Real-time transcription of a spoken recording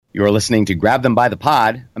You're listening to Grab Them by the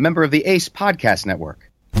Pod, a member of the ACE Podcast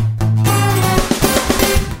Network.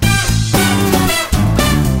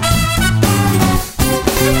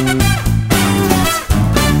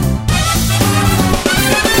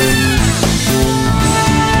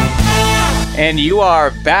 And you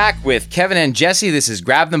are back with Kevin and Jesse. This is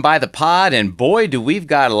Grab Them by the Pod, and boy, do we've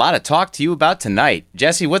got a lot to talk to you about tonight.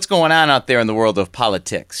 Jesse, what's going on out there in the world of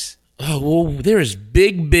politics? Oh, well, there is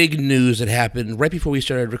big news that happened right before we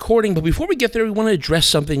started recording. But before we get there, we want to address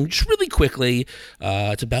something just really quickly.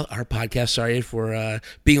 It's about our podcast. Sorry for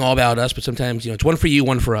being all about us, but sometimes, it's one for you,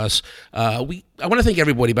 one for us. I want to thank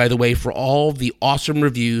everybody, by the way, for all the awesome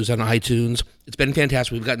reviews on iTunes. It's been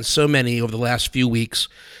fantastic. We've gotten so many over the last few weeks.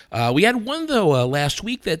 We had one, though, last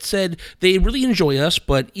week that said they really enjoy us,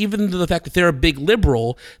 but even the fact that they're a big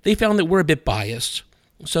liberal, they found that we're a bit biased.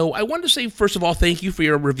 So I wanted to say, first of all, thank you for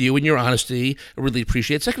your review and your honesty. I really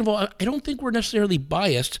appreciate it. Second of all, I don't think we're necessarily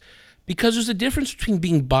biased because there's a difference between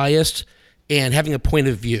being biased and having a point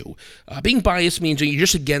of view. Being biased means you're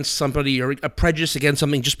just against somebody or a prejudice against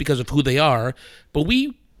something just because of who they are. But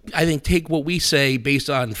I think, take what we say based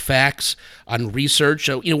on facts, on research.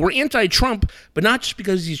 So, we're anti-Trump, but not just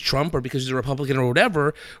because he's Trump or because he's a Republican or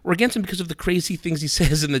whatever. We're against him because of the crazy things he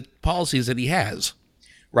says and the policies that he has.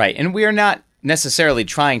 Right, and we are not necessarily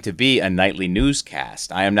trying to be a nightly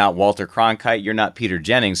newscast. I am not Walter Cronkite. You're not Peter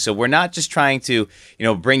Jennings. So we're not just trying to,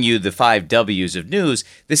 bring you the 5 W's of news.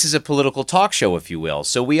 This is a political talk show, if you will.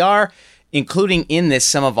 So we are including in this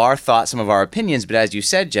some of our thoughts, some of our opinions. But as you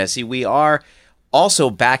said, Jesse, we are also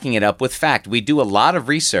backing it up with fact. We do a lot of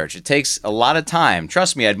research. It takes a lot of time.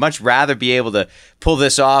 Trust me, I'd much rather be able to pull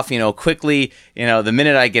this off, quickly, the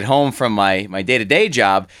minute I get home from my day-to-day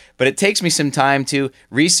job. But it takes me some time to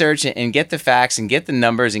research and get the facts and get the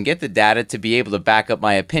numbers and get the data to be able to back up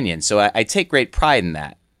my opinion. So I take great pride in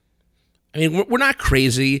that. I mean, we're not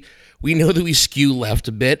crazy. We know that we skew left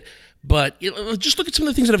a bit. But just look at some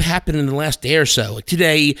of the things that have happened in the last day or so. Like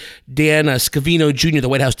today, Dan Scavino Jr., the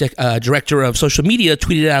White House director of social media,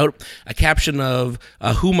 tweeted out a caption of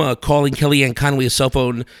Huma calling Kellyanne Conway a cell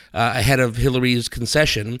phone ahead of Hillary's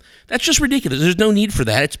concession. That's just ridiculous. There's no need for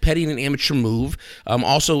that. It's petty and an amateur move.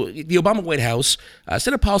 Also, the Obama White House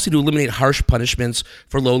set a policy to eliminate harsh punishments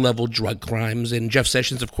for low-level drug crimes. And Jeff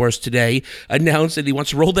Sessions, of course, today announced that he wants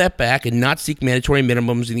to roll that back and not seek mandatory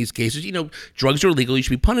minimums in these cases. Drugs are illegal. You should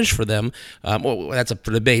be punished for them. Well, that's up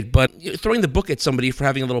for debate, but throwing the book at somebody for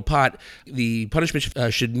having a little pot, the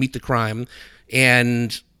punishment should meet the crime.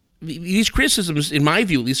 And these criticisms, in my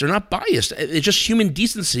view at least, are not biased. It's just human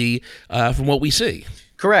decency from what we see.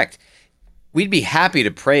 Correct. We'd be happy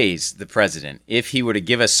to praise the president if he were to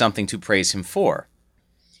give us something to praise him for.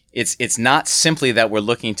 It's not simply that we're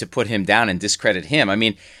looking to put him down and discredit him. I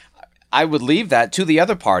mean, I would leave that to the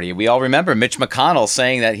other party. We all remember Mitch McConnell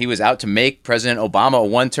saying that he was out to make President Obama a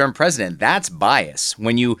one-term president. That's bias.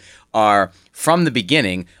 When you are, from the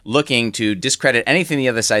beginning, looking to discredit anything the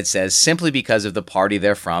other side says simply because of the party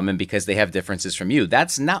they're from and because they have differences from you.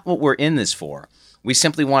 That's not what we're in this for. We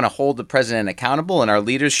simply want to hold the president accountable, and our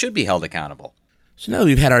leaders should be held accountable. So now that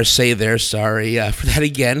we've had our say there, sorry for that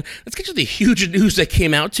again. Let's get to the huge news that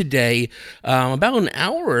came out today. About an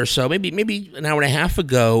hour or so, maybe an hour and a half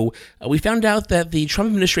ago, we found out that the Trump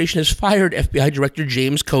administration has fired FBI Director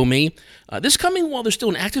James Comey. This coming while there's still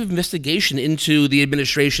an active investigation into the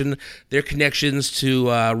administration, their connections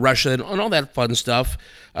to Russia, and all that fun stuff.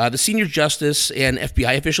 The senior justice and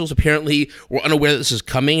FBI officials apparently were unaware that this is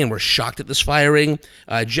coming and were shocked at this firing.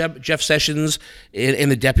 Jeff Sessions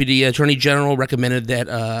and the deputy attorney general recommended that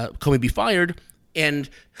Comey be fired. And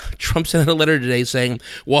Trump sent out a letter today saying,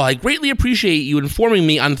 "Well, I greatly appreciate you informing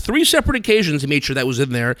me on 3 separate occasions," he made sure that was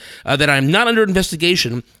in there, "that I'm not under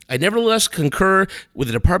investigation. I nevertheless concur with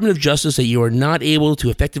the Department of Justice that you are not able to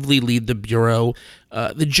effectively lead the Bureau."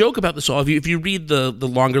 The joke about this all, if you read the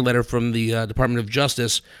longer letter from the Department of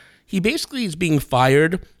Justice, he basically is being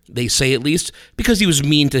fired, they say at least, because he was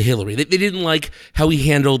mean to Hillary. They didn't like how he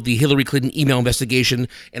handled the Hillary Clinton email investigation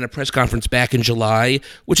in a press conference back in July,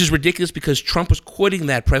 which is ridiculous because Trump was quoting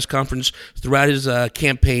that press conference throughout his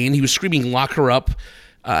campaign. He was screaming, "Lock her up."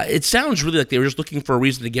 It sounds really like they were just looking for a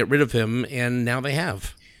reason to get rid of him, and now they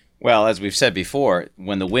have. Well, as we've said before,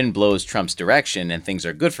 when the wind blows Trump's direction and things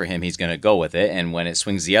are good for him, he's going to go with it. And when it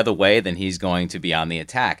swings the other way, then he's going to be on the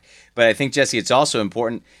attack. But I think, Jesse, it's also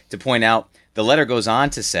important to point out the letter goes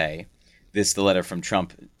on to say, the letter from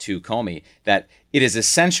Trump to Comey, that it is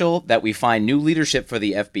essential that we find new leadership for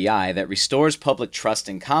the FBI that restores public trust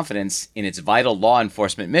and confidence in its vital law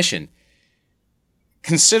enforcement mission.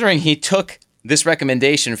 Considering he took this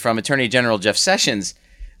recommendation from Attorney General Jeff Sessions,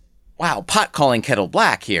 wow, pot calling kettle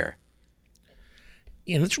black here.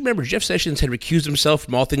 Yeah, let's remember, Jeff Sessions had recused himself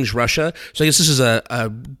from all things Russia, so I guess this is a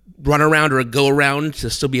runaround or a go-around to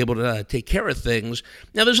still be able to take care of things.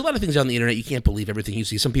 Now, there's a lot of things on the internet. You can't believe everything you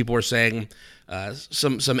see. Some people are saying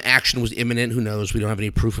some action was imminent. Who knows? We don't have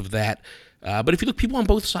any proof of that. But if you look, people on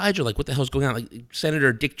both sides are like, what the hell's going on? Like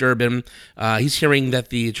Senator Dick Durbin, he's hearing that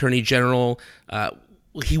the Attorney General...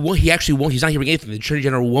 He actually won't. He's not hearing anything. The Attorney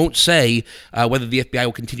General won't say whether the FBI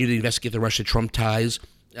will continue to investigate the Russia-Trump ties.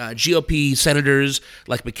 GOP senators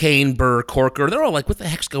like McCain, Burr, Corker, they're all like, what the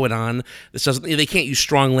heck's going on? This doesn't. They can't use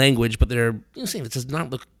strong language, but they're saying it does not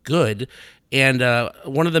look good. And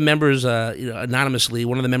one of the members, anonymously,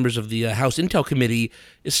 one of the members of the House Intel Committee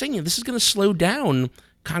is saying this is going to slow down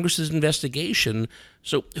Congress's investigation.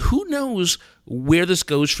 So who knows where this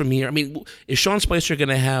goes from here? I mean, is Sean Spicer going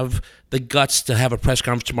to have the guts to have a press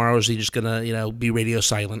conference tomorrow, or is he just going to, be radio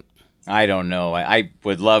silent? I don't know. I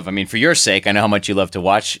would love, for your sake, I know how much you love to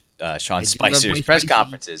watch Sean Spicer's press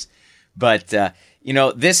conferences. But,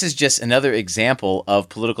 this is just another example of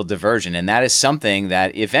political diversion. And that is something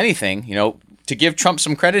that, if anything, to give Trump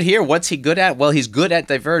some credit here, what's he good at? Well, he's good at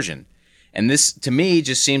diversion. And this, to me,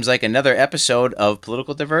 just seems like another episode of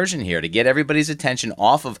political diversion here to get everybody's attention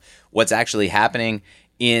off of what's actually happening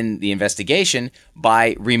in the investigation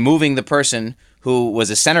by removing the person who was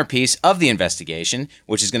a centerpiece of the investigation,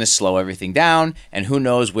 which is going to slow everything down, and who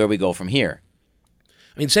knows where we go from here.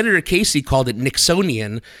 I mean, Senator Casey called it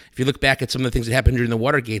Nixonian. If you look back at some of the things that happened during the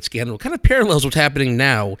Watergate scandal, it kind of parallels what's happening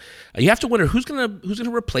now. You have to wonder who's going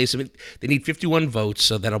to replace him. They need 51 votes,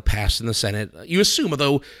 so that'll pass in the Senate. You assume,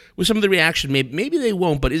 although with some of the reaction, maybe they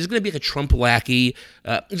won't. But is it going to be like a Trump lackey? Is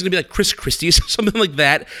it going to be like Chris Christie or something like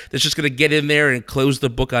that? That's just going to get in there and close the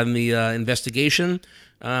book on the investigation.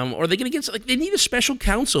 Or are they going to get they need a special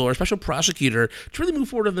counsel or a special prosecutor to really move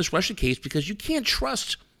forward on this Russia case, because you can't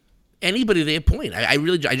trust anybody they appoint. I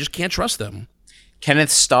just can't trust them. Kenneth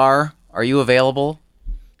Starr, are you available?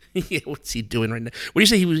 Yeah, what's he doing right now? What do you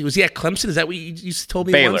say? Was he at Clemson? Is that what you told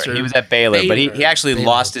me? Baylor. Once, he was at Baylor, but he actually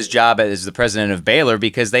lost his job as the president of Baylor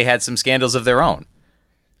because they had some scandals of their own.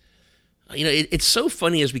 It's so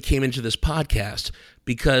funny as we came into this podcast,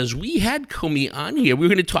 because we had Comey on here. We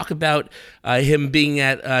were going to talk about him being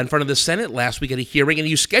in front of the Senate last week at a hearing, and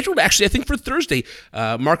he was scheduled actually, I think, for Thursday.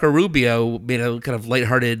 Marco Rubio made a kind of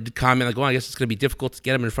lighthearted comment like, well, I guess it's going to be difficult to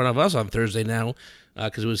get him in front of us on Thursday now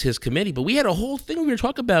because it was his committee. But we had a whole thing. We were going to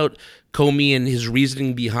talk about Comey and his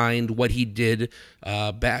reasoning behind what he did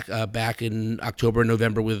back in October and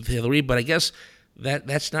November with Hillary. But I guess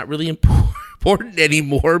that's not really important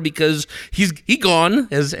anymore because he's gone,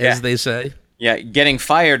 as they say. Yeah, getting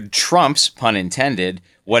fired trumps, pun intended,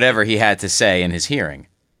 whatever he had to say in his hearing.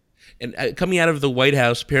 And coming out of the White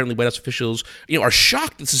House, apparently White House officials, are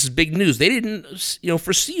shocked that this is big news. They didn't,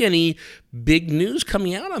 foresee any big news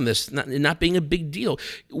coming out on this, not being a big deal.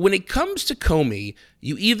 When it comes to Comey,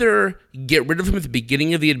 you either get rid of him at the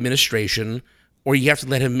beginning of the administration, or you have to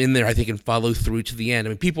let him in there, I think, and follow through to the end. I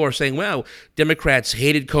mean, people are saying, well, Democrats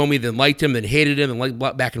hated Comey, then liked him, then hated him, and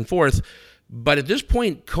back and forth. But at this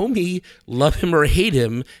point, Comey, love him or hate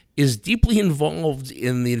him, is deeply involved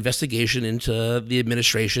in the investigation into the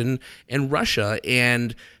administration and Russia.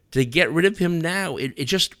 And to get rid of him now, it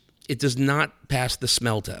does not pass the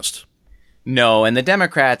smell test. No, and the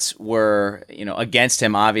Democrats were, against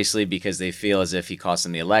him, obviously, because they feel as if he cost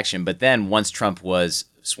them the election. But then once Trump was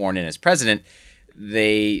sworn in as president,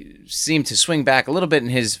 they seemed to swing back a little bit in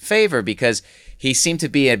his favor because he seemed to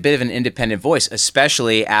be a bit of an independent voice,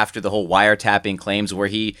 especially after the whole wiretapping claims where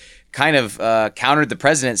he kind of countered the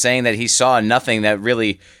president, saying that he saw nothing that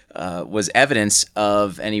really was evidence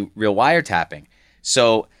of any real wiretapping.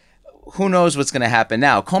 So who knows what's going to happen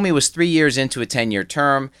now? Comey was 3 years into a 10-year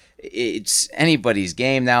term. It's anybody's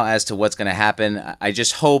game now as to what's going to happen. I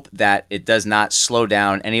just hope that it does not slow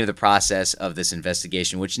down any of the process of this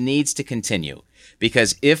investigation, which needs to continue.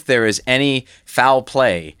 Because if there is any foul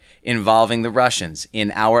play involving the Russians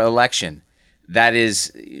in our election, that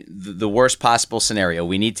is the worst possible scenario.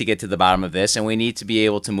 We need to get to the bottom of this, and we need to be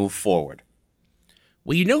able to move forward.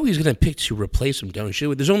 Well, who's going to pick to replace him, don't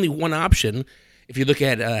you? There's only one option. If you look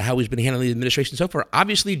at how he's been handling the administration so far,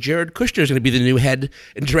 obviously Jared Kushner is going to be the new head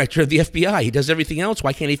and director of the FBI. He does everything else.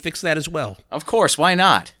 Why can't he fix that as well? Of course. Why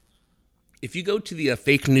not? If you go to the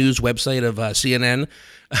fake news website of CNN,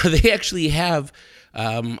 they actually have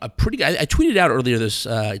a pretty. I tweeted out earlier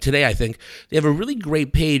today. I think they have a really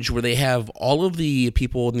great page where they have all of the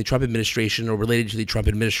people in the Trump administration or related to the Trump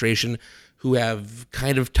administration who have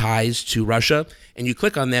kind of ties to Russia, and you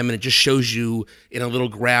click on them, and it just shows you in a little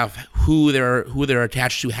graph who they're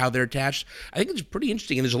attached to, how they're attached. I think it's pretty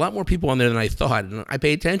interesting, and there's a lot more people on there than I thought, and I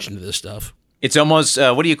pay attention to this stuff. It's almost,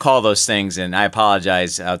 what do you call those things? And I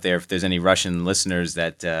apologize out there if there's any Russian listeners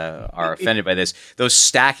that are offended by this. Those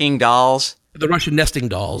stacking dolls. The Russian nesting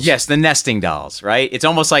dolls. Yes, the nesting dolls, right? It's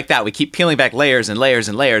almost like that. We keep peeling back layers and layers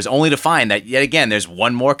and layers only to find that, yet again, there's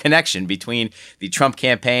one more connection between the Trump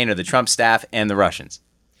campaign or the Trump staff and the Russians.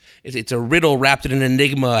 It's a riddle wrapped in an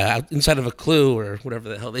enigma inside of a clue or whatever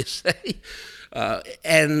the hell they say.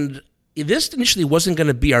 And this initially wasn't going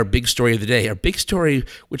to be our big story of the day. Our big story,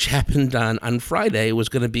 which happened on Friday, was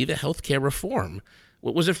going to be the healthcare reform.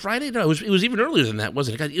 Was it Friday? No, it was even earlier than that,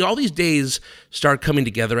 wasn't it? All these days start coming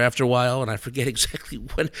together after a while, and I forget exactly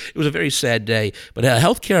when. It was a very sad day. But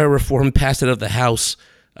healthcare reform passed out of the House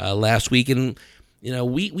last week, and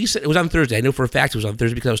we said it was on Thursday. I know for a fact it was on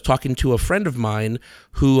Thursday because I was talking to a friend of mine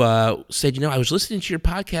who said, I was listening to your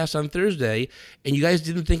podcast on Thursday, and you guys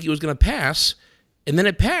didn't think it was going to pass. And then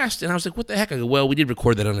it passed, and I was like, what the heck? I go, well, we did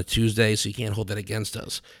record that on a Tuesday, so you can't hold that against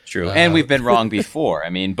us. True. And we've been wrong before.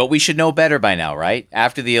 But we should know better by now, right?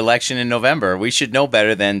 After the election in November, we should know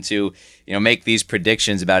better than to, make these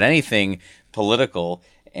predictions about anything political.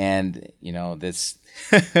 And, this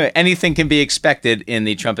anything can be expected in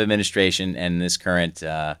the Trump administration and this current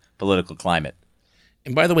political climate.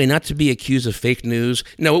 And by the way, not to be accused of fake news.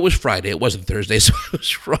 No, it was Friday. It wasn't Thursday, so I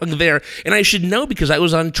was wrong there. And I should know because I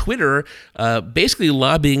was on Twitter basically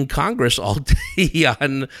lobbying Congress all day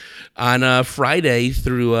on Friday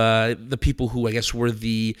through the people who I guess were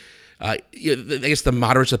the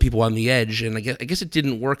moderates, the people on the edge. And I guess it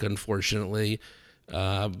didn't work, unfortunately.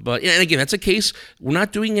 But and again, that's a case. We're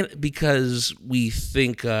not doing it because we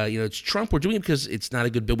think it's Trump. We're doing it because it's not a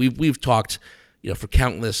good bill. We've talked for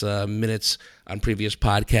countless minutes on previous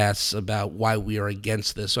podcasts about why we are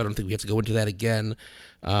against this. So I don't think we have to go into that again.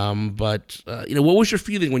 But what was your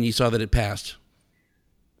feeling when you saw that it passed?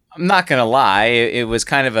 I'm not going to lie. It was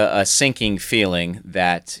kind of a sinking feeling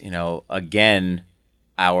that, again,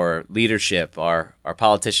 our leadership, our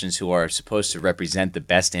politicians who are supposed to represent the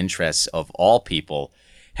best interests of all people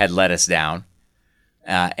had let us down.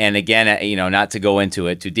 And again, not to go into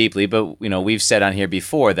it too deeply, but, we've said on here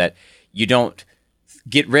before that you don't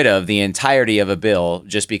get rid of the entirety of a bill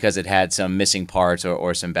just because it had some missing parts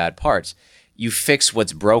or some bad parts. You fix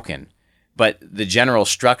what's broken. But the general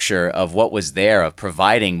structure of what was there, of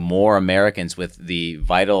providing more Americans with the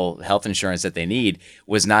vital health insurance that they need,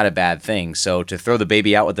 was not a bad thing. So to throw the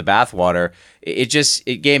baby out with the bathwater,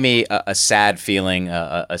 it gave me a sad feeling,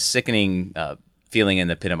 a sickening feeling in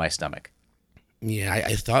the pit of my stomach. Yeah,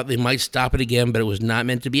 I thought they might stop it again, but it was not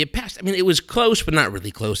meant to be. It passed. It was close, but not really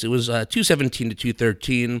close. It was 217 to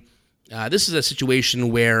 213. This is a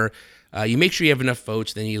situation where you make sure you have enough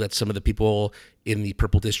votes, then you let some of the people in the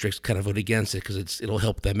purple districts kind of vote against it because it'll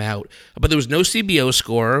help them out. But there was no CBO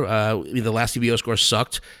score. The last CBO score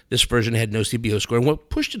sucked. This version had no CBO score. And what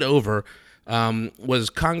pushed it over was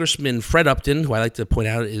Congressman Fred Upton, who I like to point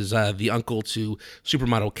out is the uncle to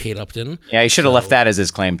supermodel Kate Upton. Yeah, he should have left that as his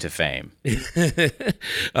claim to fame.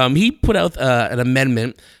 He put out an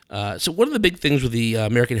amendment. So one of the big things with the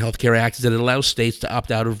American Health Care Act is that it allows states to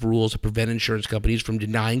opt out of rules to prevent insurance companies from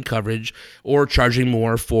denying coverage or charging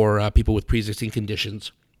more for people with pre-existing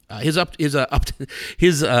conditions. His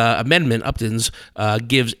amendment, Upton's,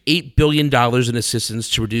 gives $8 billion in assistance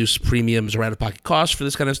to reduce premiums or out-of-pocket costs for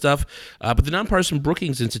this kind of stuff. But the nonpartisan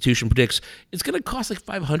Brookings Institution predicts it's going to cost like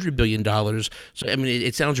 $500 billion. So,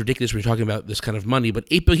 it sounds ridiculous when you're talking about this kind of money, but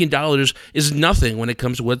 $8 billion is nothing when it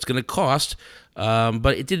comes to what it's going to cost.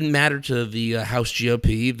 But it didn't matter to the House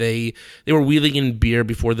GOP. They were wheeling in beer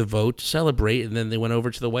before the vote to celebrate, and then they went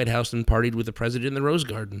over to the White House and partied with the president in the Rose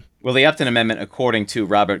Garden. Well, the Upton Amendment, according to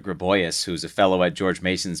Robert Graboyes, who's a fellow at George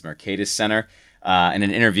Mason's Mercatus Center, in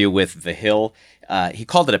an interview with The Hill, he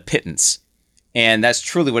called it a pittance. And that's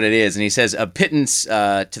truly what it is. And he says a pittance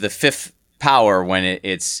to the fifth power when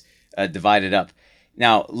it's divided up.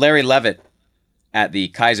 Now, Larry Levitt at the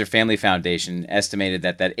Kaiser Family Foundation estimated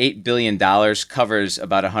that $8 billion covers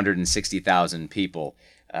about 160,000 people.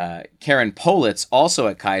 Karen Politz, also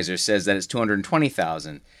at Kaiser, says that it's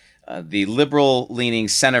 220,000. The liberal-leaning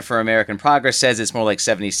Center for American Progress says it's more like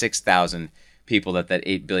 76,000 people that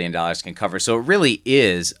 $8 billion can cover. So it really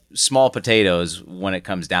is small potatoes when it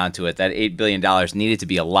comes down to it. That $8 billion needed to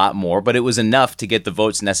be a lot more, but it was enough to get the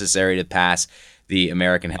votes necessary to pass the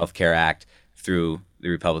American Health Care Act through the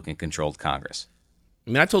Republican-controlled Congress.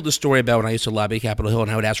 I told this story about when I used to lobby Capitol Hill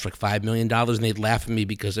and I would ask for like $5 million and they'd laugh at me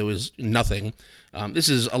because it was nothing. This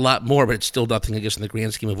is a lot more, but it's still nothing, I guess, in the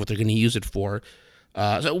grand scheme of what they're going to use it for.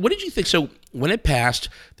 So what did you think? So when it passed,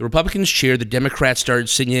 the Republicans cheered, the Democrats started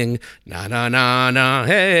singing, na, na, na, na,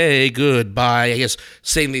 hey, goodbye. I guess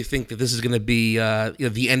saying they think that this is going to be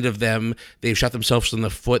the end of them. They've shot themselves in the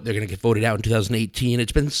foot. They're going to get voted out in 2018.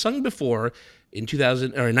 It's been sung before. In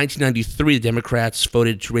 1993, the Democrats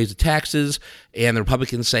voted to raise the taxes, and the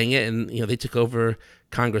Republicans sang it, and they took over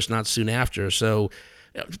Congress not soon after. So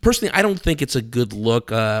personally, I don't think it's a good look.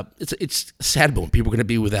 It's sad when people are going to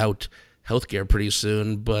be without healthcare pretty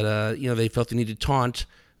soon, but they felt the need to taunt.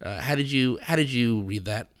 How did you read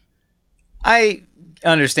that? I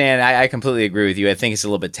understand. I completely agree with you. I think it's a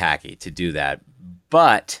little bit tacky to do that.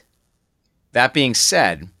 But that being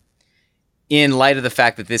said, in light of the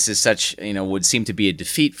fact that this is such, would seem to be a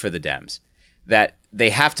defeat for the Dems, that they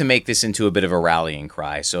have to make this into a bit of a rallying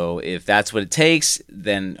cry. So if that's what it takes,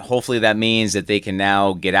 then hopefully that means that they can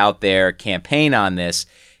now get out there, campaign on this,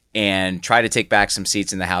 and try to take back some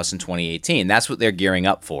seats in the House in 2018. That's what they're gearing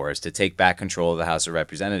up for, is to take back control of the House of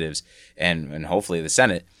Representatives and hopefully the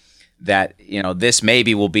Senate. That, this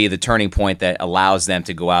maybe will be the turning point that allows them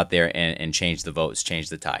to go out there and change the votes, change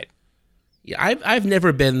the tide. Yeah, I've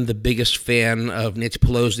never been the biggest fan of Nancy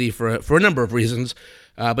Pelosi for a number of reasons,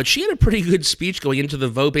 but she had a pretty good speech going into the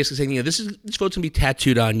vote, basically saying, this vote's gonna be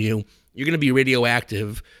tattooed on you. You're gonna be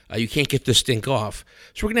radioactive. You can't get this stink off.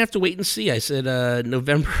 So we're gonna have to wait and see. I said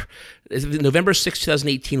November 6,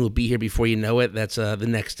 2018 will be here before you know it. That's the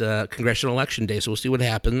next congressional election day. So we'll see what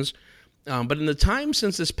happens. But in the time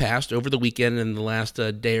since this passed, over the weekend and the last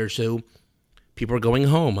day or so, people are going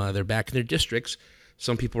home. They're back in their districts.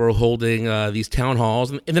 Some people are holding these town halls,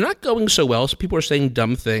 and they're not going so well. So people are saying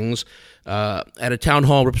dumb things. At a town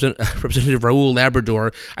hall, Representative Raul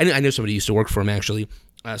Labrador, I know somebody used to work for him actually,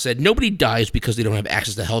 said nobody dies because they don't have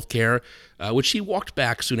access to health care, which he walked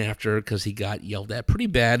back soon after because he got yelled at pretty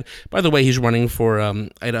bad. By the way, he's running for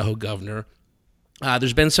Idaho governor.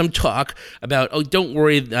 There's been some talk about, don't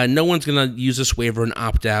worry, no one's going to use this waiver and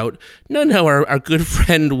opt out. No, our good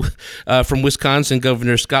friend from Wisconsin,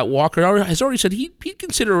 Governor Scott Walker, has already said he'd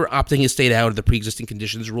consider opting his state out of the pre-existing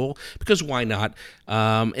conditions rule, because why not?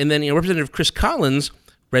 And then Representative Chris Collins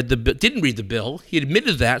didn't read the bill. He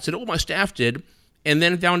admitted that, said, my staff did, and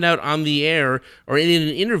then found out on the air or in an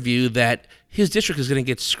interview that his district is going to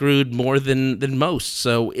get screwed more than most.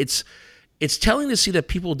 So it's telling to see that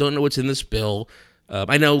people don't know what's in this bill.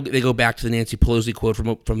 I know they go back to the Nancy Pelosi quote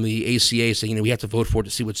from the ACA saying, we have to vote for it to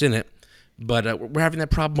see what's in it. But we're having that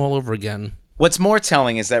problem all over again. What's more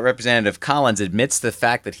telling is that Representative Collins admits the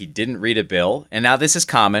fact that he didn't read a bill. And now this is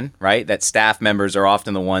common, right? That staff members are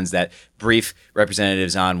often the ones that brief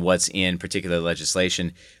representatives on what's in particular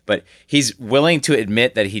legislation. But he's willing to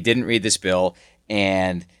admit that he didn't read this bill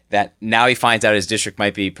and that now he finds out his district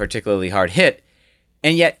might be particularly hard hit.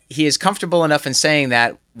 And yet he is comfortable enough in saying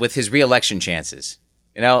that with his reelection chances.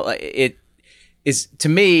 It is, to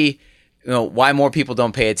me, why more people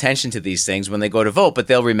don't pay attention to these things when they go to vote, but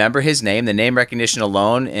they'll remember his name. The name recognition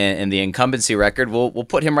alone and the incumbency record will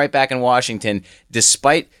put him right back in Washington,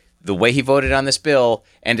 despite the way he voted on this bill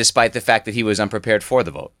and despite the fact that he was unprepared for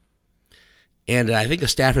the vote. And I think a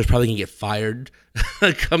staffer is probably going to get fired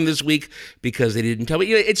come this week because they didn't tell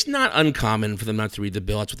me. It's not uncommon for them not to read the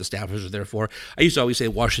bill. That's what the staffers are there for. I used to always say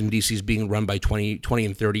Washington, D.C. is being run by 20 and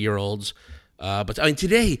 30-year-olds. But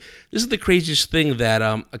today, this is the craziest thing that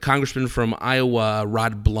a congressman from Iowa,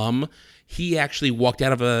 Rod Blum, he actually walked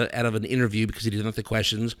out of an interview because he didn't like the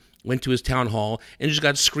questions, went to his town hall, and just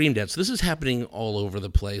got screamed at. So this is happening all over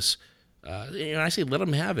the place. I say let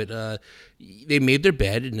them have it. They made their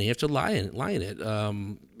bed, and they have to lie in it.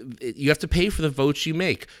 You have to pay for the votes you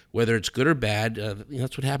make, whether it's good or bad.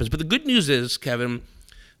 That's what happens. But the good news is, Kevin,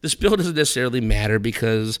 this bill doesn't necessarily matter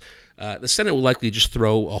because the Senate will likely just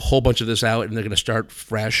throw a whole bunch of this out, and they're going to start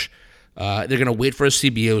fresh. They're going to wait for a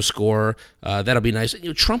CBO score. That'll be nice.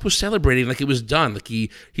 Trump was celebrating like it was done. Like he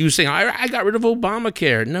was saying, I got rid of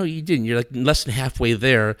Obamacare. No, you didn't. You're like less than halfway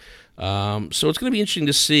there. So it's going to be interesting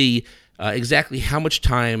to see exactly how much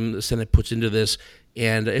time the Senate puts into this,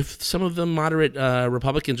 and if some of the moderate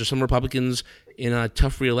Republicans or some Republicans in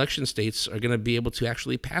tough re-election states are going to be able to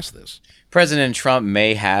actually pass this. President Trump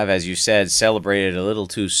may have, as you said, celebrated a little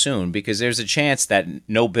too soon because there's a chance that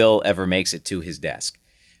no bill ever makes it to his desk,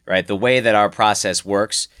 right? The way that our process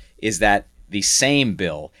works is that the same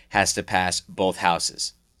bill has to pass both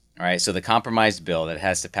houses. All right, so the compromised bill that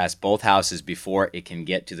has to pass both houses before it can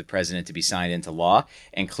get to the president to be signed into law.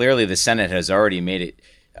 And clearly the Senate has already made it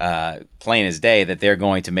plain as day that they're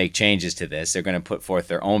going to make changes to this. They're going to put forth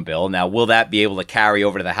their own bill. Now, will that be able to carry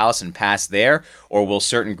over to the House and pass there? Or will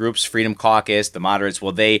certain groups, Freedom Caucus, the moderates,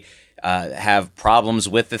 will they have problems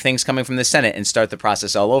with the things coming from the Senate and start the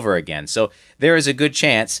process all over again. So there is a good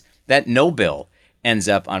chance that no bill ends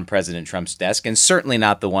up on President Trump's desk, and certainly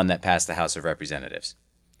not the one that passed the House of Representatives.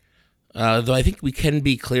 Though I think we can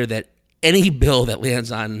be clear that any bill that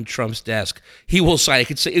lands on Trump's desk, he will sign.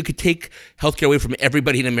 It could take healthcare away from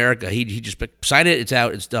everybody in America. He just sign it. It's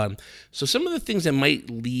out. It's done. So some of the things that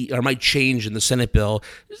might change in the Senate bill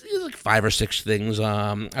is like 5 or 6 things.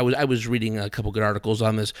 I was reading a couple good articles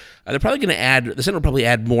on this. They're probably going to add. The Senate will probably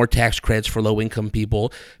add more tax credits for low income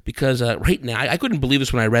people because right now I couldn't believe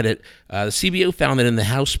this when I read it. The CBO found that in the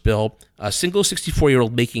House bill, a single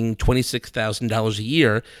 64-year-old making $26,000 a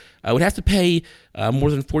year would have to pay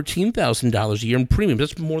more than $14,000 a year in premiums.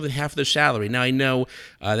 That's more than half of their salary. Now, I know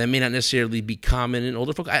that may not necessarily be common in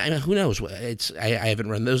older folks. Who knows? I haven't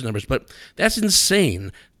run those numbers, but that's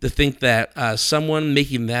insane to think that someone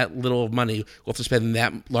making that little money will have to spend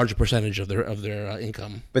that large a percentage of their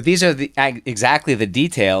income. But these are exactly the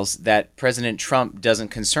details that President Trump doesn't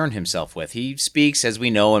concern himself with. He speaks, as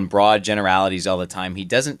we know, in broad generalities all the time. He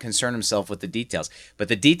doesn't concern himself with the details. But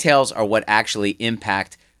the details are what actually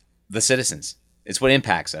impact the citizens. It's what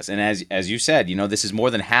impacts us. And as you said, this is more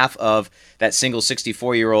than half of that single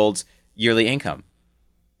 64-year-old's yearly income.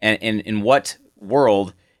 And in what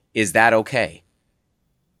world is that okay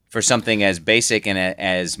for something as basic and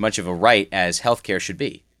as much of a right as healthcare should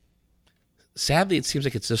be? Sadly, it seems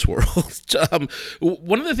like it's this world.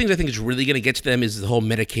 One of the things I think is really going to get to them is the whole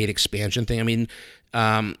Medicaid expansion thing. I mean,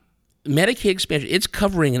 Medicaid expansion, it's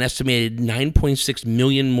covering an estimated 9.6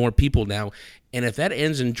 million more people now. And if that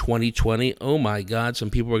ends in 2020, oh my God, some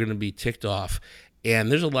people are going to be ticked off. And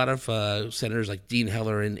there's a lot of senators like Dean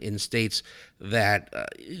Heller in states that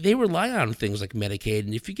they rely on things like Medicaid.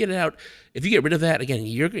 And if you get rid of that, again,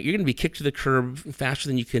 you're going to be kicked to the curb faster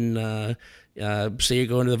than you can say you're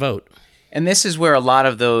going to the vote. And this is where a lot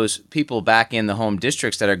of those people back in the home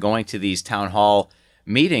districts that are going to these town hall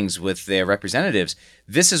meetings with their representatives,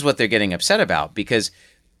 this is what they're getting upset about, because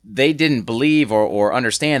they didn't believe or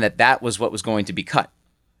understand that was what was going to be cut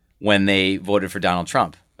when they voted for Donald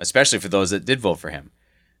Trump, especially for those that did vote for him.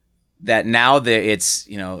 That now it's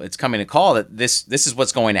coming to call that this is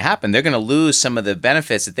what's going to happen. They're going to lose some of the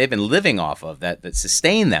benefits that they've been living off of that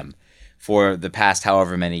sustain them for the past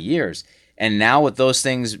however many years. And now with those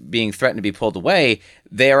things being threatened to be pulled away,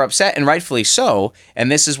 they are upset, and rightfully so.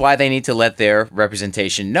 And this is why they need to let their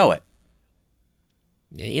representation know it.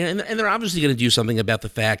 Yeah, and they're obviously going to do something about the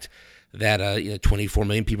fact that 24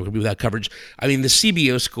 million people could be without coverage. I mean, the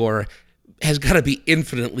CBO score has got to be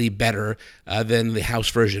infinitely better than the House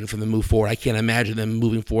version from the move forward. I can't imagine them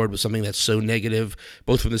moving forward with something that's so negative,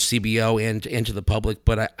 both from the CBO and to the public.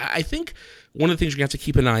 But I think one of the things we're going to have to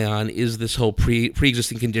keep an eye on is this whole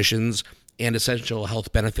pre-existing conditions and essential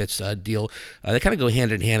health benefits deal. They kind of go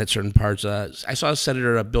hand in hand at certain parts. I saw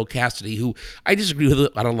Senator Bill Cassidy, who I disagree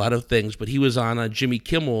with on a lot of things, but he was on Jimmy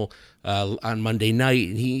Kimmel on Monday night,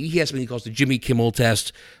 and he has something he calls the Jimmy Kimmel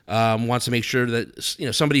test. Wants to make sure that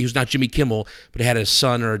somebody who's not Jimmy Kimmel but had a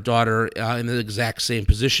son or a daughter in the exact same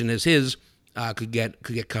position as his could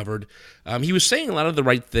get covered. He was saying a lot of the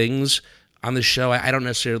right things on the show. I don't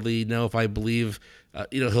necessarily know if I believe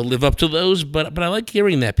he'll live up to those, but I like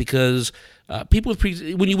hearing that because people with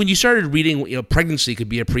when you started reading, pregnancy could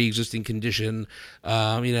be a pre-existing condition,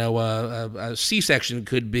 a C-section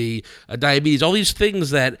could be diabetes, all these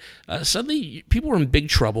things that suddenly people are in big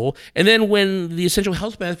trouble. And then when the essential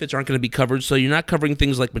health benefits aren't going to be covered, so you're not covering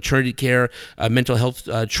things like maternity care, mental health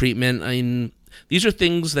treatment. I mean, these are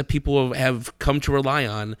things that people have come to rely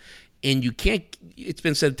on. And you can't, it's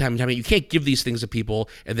been said time and time again, you can't give these things to people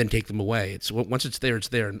and then take them away. Once it's there,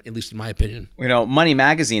 at least in my opinion. Money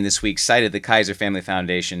Magazine this week cited the Kaiser Family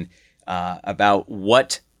Foundation about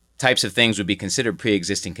what types of things would be considered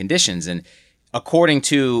pre-existing conditions. And according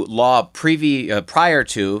to law prior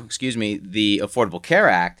to the Affordable Care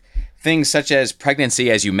Act, things such as pregnancy,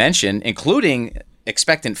 as you mentioned, including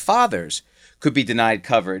expectant fathers, could be denied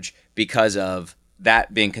coverage because of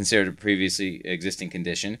that being considered a previously existing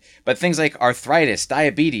condition. But things like arthritis,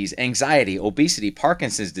 diabetes, anxiety, obesity,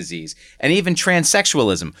 Parkinson's disease, and even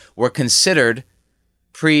transsexualism were considered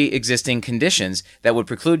pre-existing conditions that would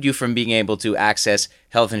preclude you from being able to access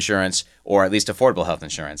health insurance, or at least affordable health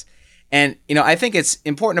insurance. And, I think it's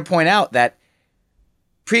important to point out that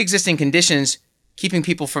pre-existing conditions keeping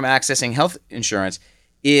people from accessing health insurance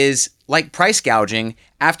is like price gouging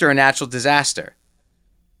after a natural disaster.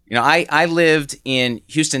 I lived in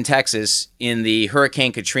Houston, Texas in the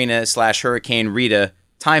Hurricane Katrina / Hurricane Rita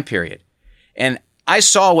time period. And I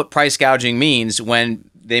saw what price gouging means when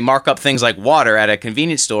they mark up things like water at a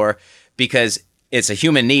convenience store because it's a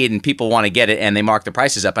human need and people want to get it and they mark the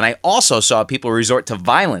prices up. And I also saw people resort to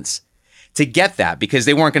violence to get that because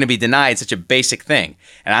they weren't going to be denied such a basic thing.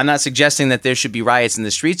 And I'm not suggesting that there should be riots in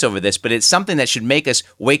the streets over this, but it's something that should make us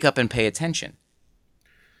wake up and pay attention.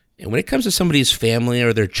 And when it comes to somebody's family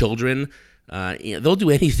or their children, they'll do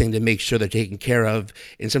anything to make sure they're taken care of,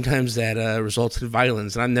 and sometimes that results in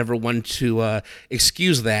violence. And I'm never one to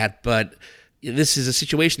excuse that, but this is a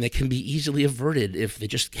situation that can be easily averted if they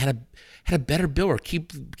just had a better bill or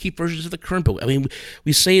keep versions of the current bill. I mean,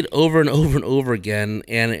 we say it over and over and over again,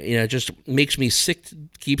 and it just makes me sick to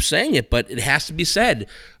keep saying it, but it has to be said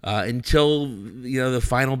until the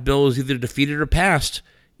final bill is either defeated or passed.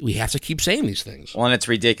 We have to keep saying these things. Well, and it's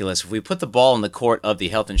ridiculous. If we put the ball in the court of the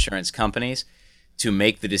health insurance companies to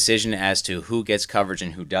make the decision as to who gets coverage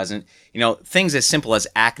and who doesn't, things as simple as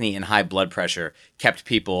acne and high blood pressure kept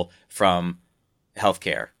people from health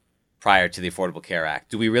care prior to the Affordable Care Act.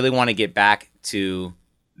 Do we really want to get back to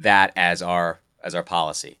that as our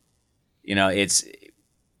policy? It's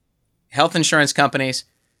health insurance companies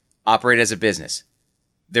operate as a business.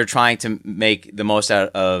 They're trying to make the most out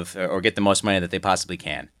of or get the most money that they possibly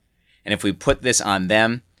can. And if we put this on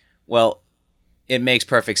them, well, it makes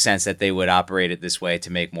perfect sense that they would operate it this way to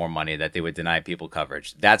make more money, that they would deny people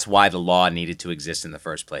coverage. That's why the law needed to exist in the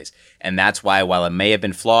first place. And that's why, while it may have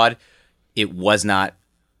been flawed, it was not,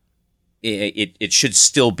 it should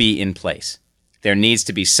still be in place. There needs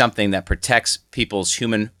to be something that protects people's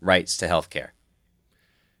human rights to health care.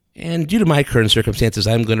 And due to my current circumstances,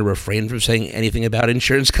 I'm going to refrain from saying anything about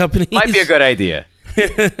insurance companies. Might be a good idea.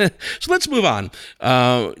 So let's move on.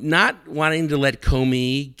 Not wanting to let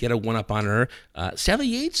Comey get a one-up on her, Sally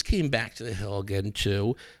Yates came back to the Hill again,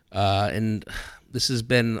 too. And this has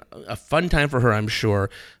been a fun time for her, I'm sure.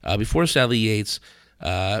 Before Sally Yates,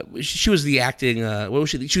 she was the acting,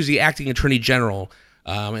 She was the acting attorney general,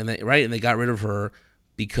 and they got rid of her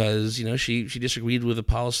because, she disagreed with the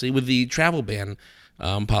policy, with the travel ban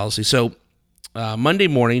policy. So Monday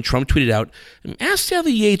morning, Trump tweeted out, asked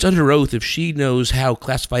Sally Yates under oath if she knows how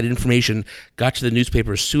classified information got to the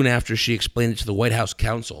newspaper soon after she explained it to the White House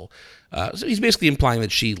counsel. So he's basically implying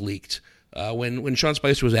that she leaked. When Sean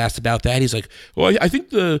Spicer was asked about that, he's like, well, I think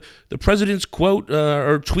the president's quote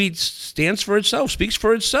or tweet speaks for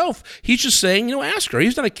itself. He's just saying, ask her.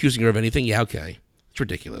 He's not accusing her of anything. Yeah, okay. It's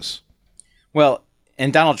ridiculous. Well,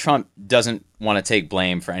 and Donald Trump doesn't want to take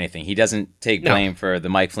blame for anything. He doesn't take blame for the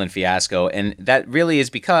Mike Flynn fiasco. And that really is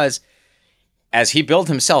because, as he billed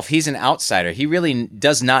himself, he's an outsider. He really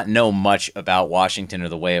does not know much about Washington or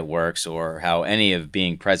the way it works or how any of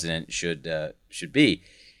being president should be.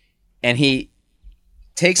 And he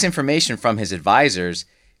takes information from his advisors,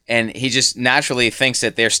 and he just naturally thinks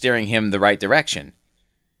that they're steering him the right direction.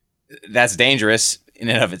 That's dangerous in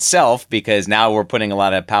and of itself, because now we're putting a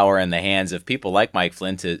lot of power in the hands of people like Mike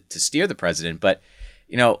Flynn to steer the president. But,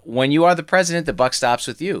 when you are the president, the buck stops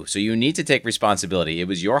with you. So you need to take responsibility. It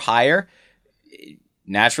was your hire.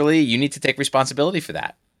 Naturally, you need to take responsibility for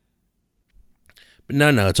that. But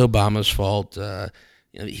no, it's Obama's fault.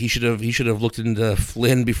 He should have looked into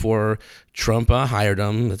Flynn before Trump hired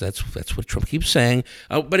him. That's what Trump keeps saying.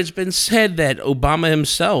 But it's been said that Obama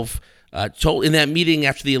himself told in that meeting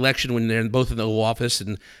after the election, when they're both in the Oval Office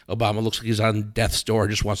and Obama looks like he's on death's door,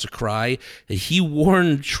 just wants to cry, that he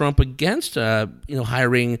warned Trump against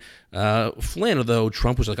hiring Flynn. Although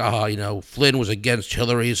Trump was like, Flynn was against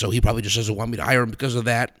Hillary, so he probably just doesn't want me to hire him because of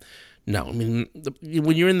that. No, I mean,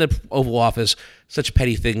 when you're in the Oval Office, such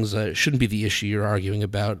petty things shouldn't be the issue you're arguing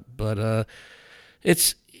about. But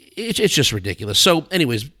it's just ridiculous. So,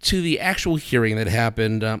 anyways, to the actual hearing that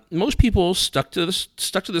happened, most people stuck to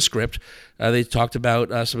the script. They talked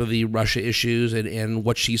about some of the Russia issues and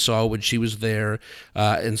what she saw when she was there,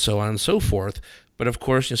 and so on and so forth. But of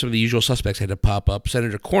course, some of the usual suspects had to pop up.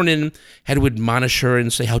 Senator Cornyn had to admonish her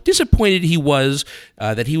and say how disappointed he was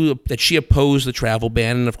that she opposed the travel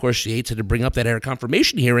ban. And of course, Yates had to bring up that at a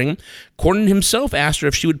confirmation hearing. Cornyn himself asked her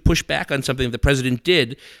if she would push back on something the president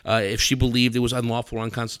did if she believed it was unlawful or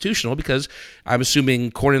unconstitutional, because I'm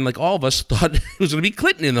assuming Cornyn, like all of us, thought it was going to be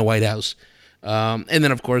Clinton in the White House. And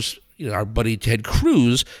then, of course, our buddy Ted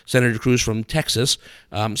Cruz, Senator Cruz from Texas,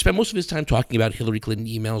 spent most of his time talking about Hillary Clinton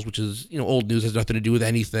emails, which is old news, has nothing to do with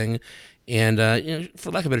anything. And for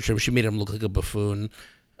lack of a better term, she made him look like a buffoon.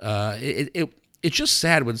 It's just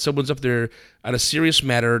sad when someone's up there on a serious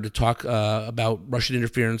matter to talk about Russian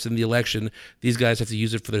interference in the election. These guys have to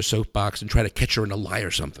use it for their soapbox and try to catch her in a lie or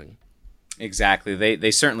something. Exactly. They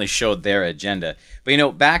certainly showed their agenda.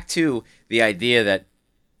 But back to the idea that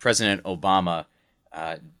President Obama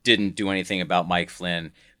didn't do anything about Mike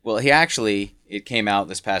Flynn. Well, it came out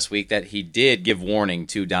this past week that he did give warning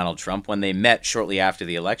to Donald Trump when they met shortly after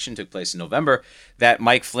the election took place in November, that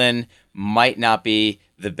Mike Flynn might not be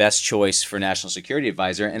the best choice for national security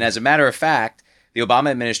advisor. And as a matter of fact, the Obama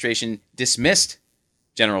administration dismissed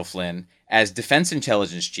General Flynn as defense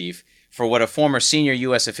intelligence chief for what a former senior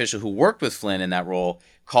U.S. official who worked with Flynn in that role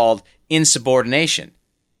called insubordination.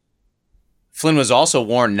 Flynn was also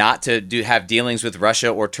warned not to have dealings with Russia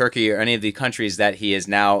or Turkey or any of the countries that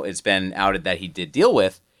it's been outed that he did deal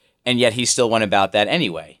with, and yet he still went about that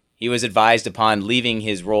anyway. He was advised upon leaving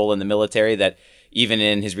his role in the military that even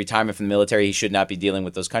in his retirement from the military, he should not be dealing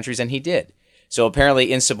with those countries, and he did. So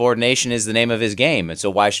apparently insubordination is the name of his game, and so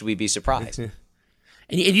why should we be surprised?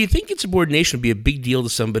 And you think insubordination would be a big deal to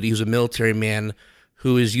somebody who's a military man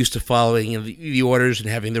who is used to following the orders and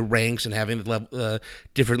having the ranks and having the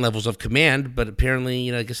different levels of command, but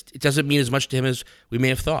apparently, I guess it doesn't mean as much to him as we may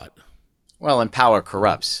have thought. Well, and power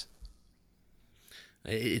corrupts.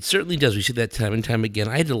 It certainly does. We see that time and time again.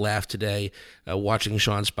 I had to laugh today watching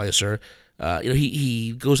Sean Spicer.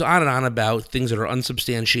 He goes on and on about things that are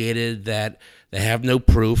unsubstantiated, that they have no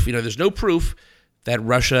proof. There's no proof that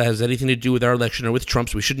Russia has anything to do with our election or with Trump,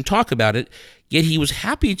 so we shouldn't talk about it. Yet he was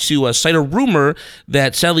happy to cite a rumor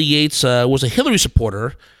that Sally Yates was a Hillary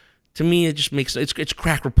supporter. To me, it just makes it's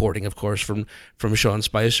crack reporting, of course, from Sean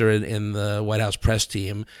Spicer and the White House press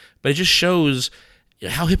team. But it just shows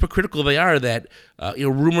how hypocritical they are. That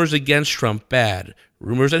rumors against Trump, bad;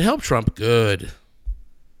 rumors that help Trump, good.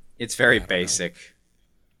 It's very basic.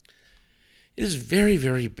 It is very,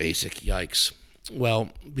 very basic. Yikes. Well,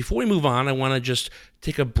 before we move on, I want to just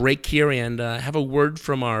take a break here and have a word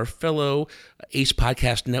from our fellow Ace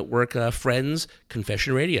Podcast Network friends,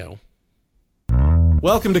 Confession Radio.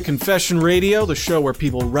 Welcome to Confession Radio, the show where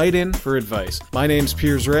people write in for advice. My name's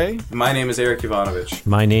Piers Ray. My name is Eric Ivanovich.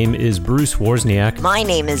 My name is Bruce Wozniak. My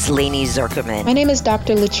name is Leni Zerkerman. My name is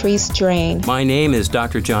Dr. Latrice Drain. My name is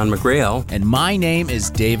Dr. John McGrail. And my name is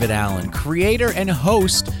David Allen, creator and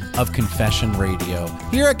host of Confession Radio.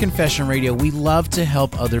 Here at Confession Radio, we love to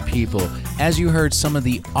help other people. As you heard, some of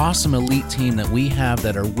the awesome elite team that we have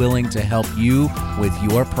that are willing to help you with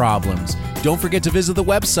your problems. Don't forget to visit the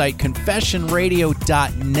website,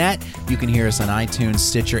 confessionradio.net. You can hear us on iTunes,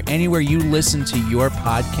 Stitcher, anywhere you listen to your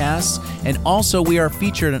podcasts. And also, we are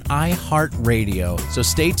featured on iHeartRadio. So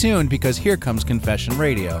stay tuned, because here comes Confession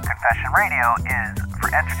Radio. Confession Radio is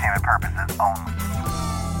for entertainment purposes only.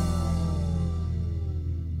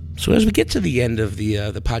 So as we get to the end of the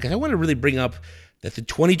podcast, I want to really bring up that the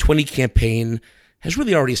 2020 campaign has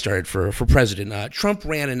really already started for president. Trump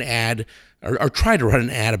ran an ad, or tried to run an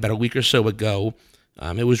ad about a week or so ago.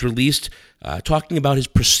 It was released talking about his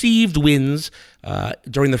perceived wins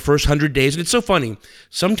during the first 100 days. And it's so funny.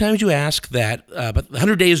 Sometimes you ask that, but the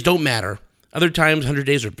 100 days don't matter. Other times, 100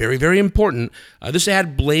 days are very, very important. This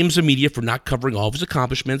ad blames the media for not covering all of his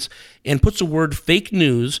accomplishments and puts the word fake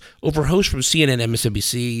news over hosts from CNN,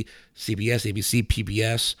 MSNBC, CBS, ABC,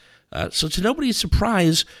 PBS. So to nobody's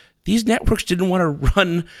surprise, these networks didn't want to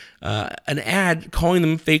run an ad calling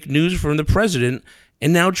them fake news from the president.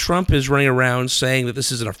 And now Trump is running around saying that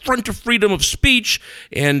this is an affront to freedom of speech,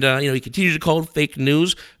 and he continues to call it fake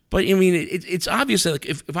news. But I mean, it's obvious that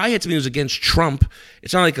if I had something that was against Trump,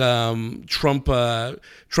 it's not like Trump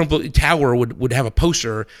Tower would have a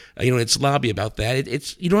poster, in its lobby about that.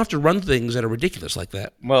 It's you don't have to run things that are ridiculous like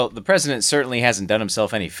that. Well, the president certainly hasn't done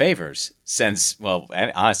himself any favors since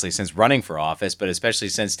running for office, but especially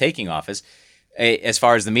since taking office, as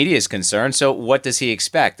far as the media is concerned. So what does he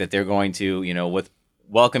expect? That they're going to, with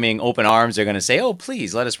welcoming open arms, they're going to say, "Oh,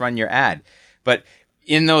 please let us run your ad." But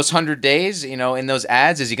in those 100 days, in those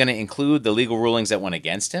ads, is he going to include the legal rulings that went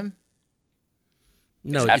against him?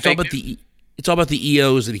 No, it's all about the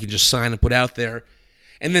EOs that he can just sign and put out there,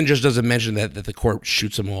 and then just doesn't mention that the court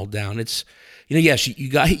shoots them all down. It's, yes, you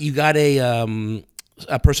got a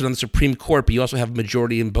person on the Supreme Court, but you also have a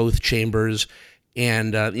majority in both chambers.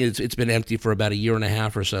 And it's been empty for about a year and a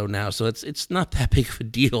half or so now, so it's not that big of a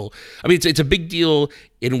deal. I mean, it's a big deal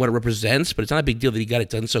in what it represents, but it's not a big deal that he got it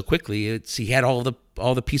done so quickly. He had all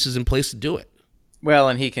the pieces in place to do it. Well,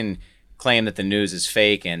 and he can claim that the news is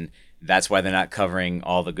fake, and that's why they're not covering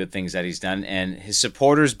all the good things that he's done, and his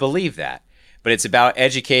supporters believe that. But it's about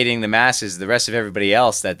educating the masses, the rest of everybody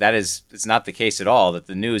else, it's not the case at all, that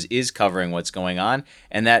the news is covering what's going on,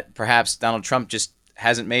 and that perhaps Donald Trump just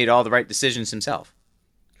hasn't made all the right decisions himself.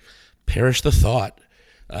 Perish the thought.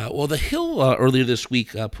 Well, The Hill earlier this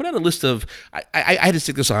week put out a list of, I had to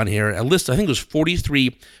stick this on here, a list, I think it was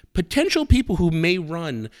 43 potential people who may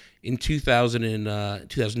run in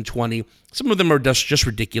 2020. Some of them are just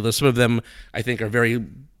ridiculous. Some of them, I think, are very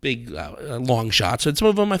big, long shots. And some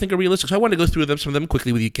of them, I think, are realistic. So I want to go through some of them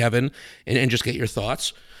quickly with you, Kevin, and just get your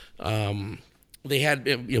thoughts. They had,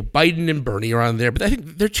 Biden and Bernie are on there, but I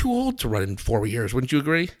think they're too old to run in 4 years. Wouldn't you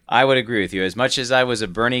agree? I would agree with you. As much as I was a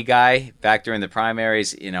Bernie guy back during the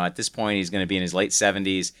primaries, at this point he's going to be in his late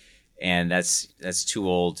 70s, and that's too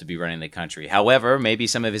old to be running the country. However, maybe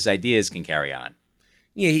some of his ideas can carry on.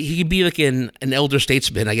 Yeah, he could be like an elder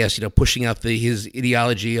statesman, I guess, pushing out his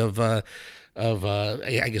ideology of I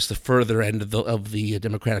guess the further end of the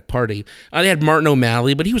Democratic Party. They had Martin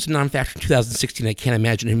O'Malley, but he was a non-factor in 2016. I can't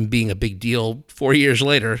imagine him being a big deal 4 years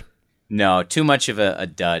later. No, too much of a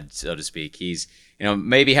dud, so to speak. He's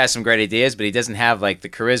maybe has some great ideas, but he doesn't have like the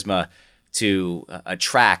charisma to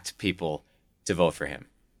attract people to vote for him.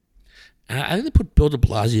 I think they put Bill de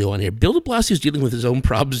Blasio on here. Bill de Blasio is dealing with his own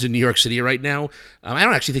problems in New York City right now. I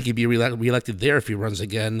don't actually think he'd be reelected there if he runs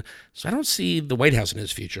again. So I don't see the White House in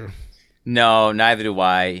his future. No, neither do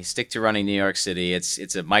I. Stick to running New York City.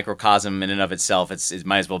 It's a microcosm in and of itself. It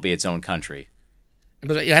might as well be its own country.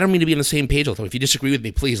 But I don't mean to be on the same page all the time. If you disagree with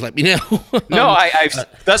me, please let me know. No,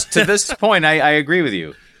 to this point, I agree with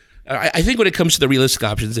you. I think when it comes to the realistic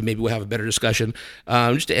options, and maybe we'll have a better discussion.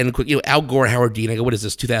 Just to end quick, Al Gore, Howard Dean. I go, what is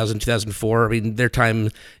this? 2000, 2004. I mean, their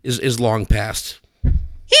time is long past.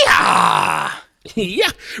 Yeah. Yeah,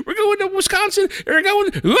 we're going to Wisconsin. We're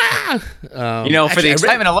going. For the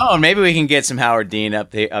excitement alone, maybe we can get some Howard Dean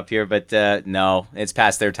up here. But no, it's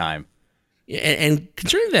past their time. And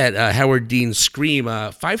concerning that Howard Dean scream,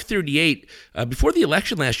 538 before the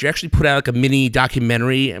election last year actually put out like a mini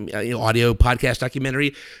documentary, audio podcast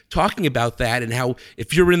documentary, talking about that and how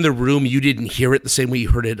if you're in the room, you didn't hear it the same way you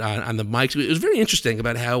heard it on the mics. It was very interesting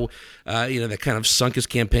about how that kind of sunk his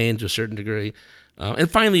campaign to a certain degree.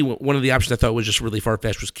 And finally, one of the options I thought was just really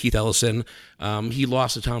far-fetched was Keith Ellison. He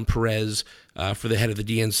lost to Tom Perez for the head of the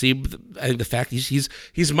DNC. I think the fact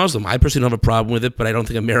he's Muslim. I personally don't have a problem with it, but I don't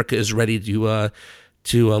think America is ready to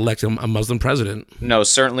elect a Muslim president. No,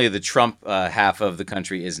 certainly the Trump half of the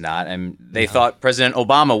country is not. And they thought President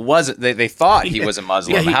Obama wasn't. They thought he was a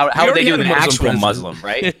Muslim. How would they do with an actual Muslim,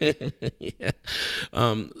 right? Yeah.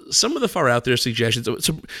 Some of the far out there suggestions.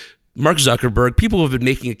 So Mark Zuckerberg, people have been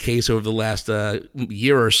making a case over the last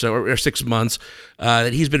year or so, or 6 months,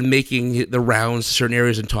 that he's been making the rounds to certain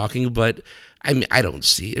areas and talking, but I don't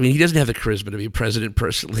see. He doesn't have the charisma to be president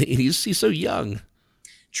personally. He's so young.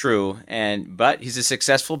 True, but he's a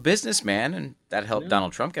successful businessman, and that helped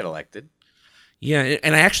Donald Trump get elected. Yeah,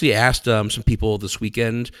 and I actually asked some people this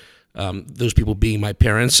weekend, those people being my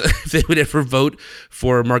parents, if they would ever vote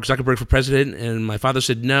for Mark Zuckerberg for president, and my father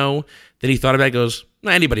said no. Then he thought about it, goes,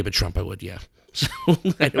 anybody but Trump I would, yeah. So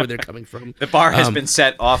I know where they're coming from. The bar has been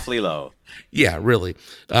set awfully low. Yeah, really.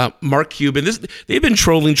 Mark Cuban, they've been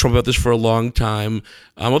trolling Trump about this for a long time.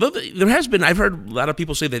 Although there has been, I've heard a lot of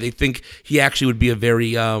people say that they think he actually would be a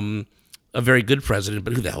very good president,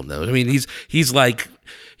 but who the hell knows?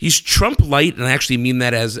 He's Trump light, and I actually mean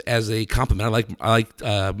that as a compliment. I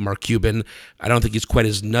like Mark Cuban. I don't think he's quite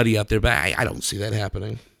as nutty out there, but I don't see that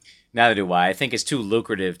happening. Neither do I. I think it's too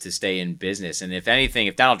lucrative to stay in business. And if anything,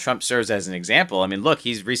 if Donald Trump serves as an example, look,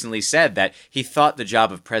 he's recently said that he thought the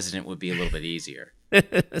job of president would be a little bit easier.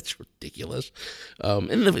 That's ridiculous.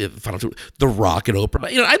 And the final two, The Rock and Oprah.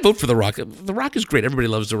 I vote for The Rock. The Rock is great. Everybody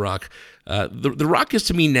loves The Rock. The Rock is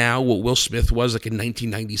to me now what Will Smith was like in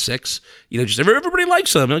 1996. Just everybody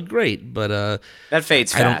likes him. Great, but that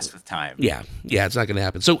fades fast with time. Yeah, it's not going to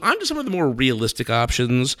happen. So on to some of the more realistic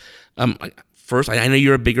options. First, I know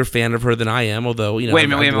you're a bigger fan of her than I am, although Wait a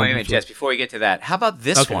minute, Jess. Before we get to that, how about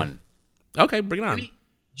this one? Okay, bring it on.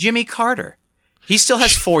 Jimmy Carter. He still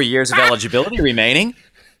has 4 years of eligibility remaining.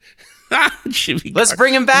 Let's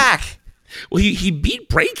bring him back. Well, he beat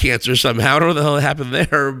brain cancer somehow. I don't know what the hell happened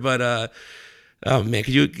there, but oh man,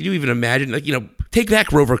 could you even imagine? Take that,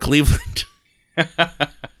 Grover Cleveland.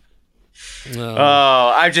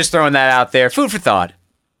 Oh, I'm just throwing that out there. Food for thought.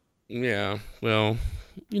 Yeah, well,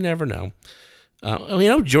 you never know.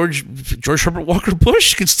 George Herbert Walker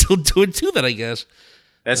Bush could still do it too. Then I guess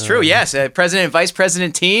that's true. Yes, president and vice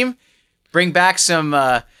president team. Bring back some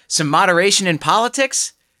moderation in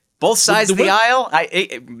politics, both sides of the aisle.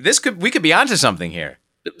 We could be onto something here.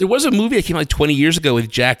 There was a movie that came out like 20 years ago with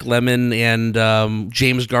Jack Lemmon and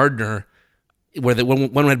James Gardner. where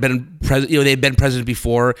one had been president, they had been president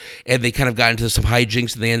before, and they kind of got into some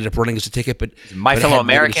hijinks, and they ended up running as a ticket. But My but Fellow had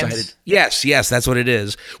maybe Americans? decided- Yes, that's what it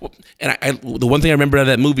is. Well, and the one thing I remember out of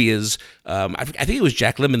that movie is, I think it was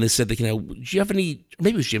Jack Lemmon. They said, that, do you have any?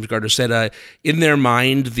 Maybe it was James Gardner said, in their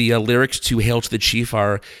mind, the lyrics to "Hail to the Chief"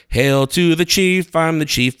 are "Hail to the Chief, I'm the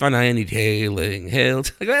Chief, and I need hailing." Hail,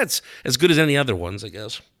 that's as good as any other ones, I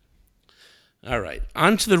guess. All right.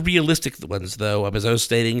 On to the realistic ones, though. As I was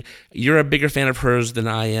stating, you're a bigger fan of hers than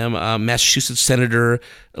I am. Massachusetts Senator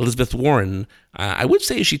Elizabeth Warren. I would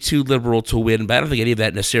say she's too liberal to win, but I don't think any of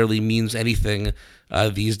that necessarily means anything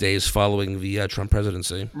these days following the Trump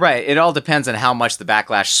presidency. Right. It all depends on how much the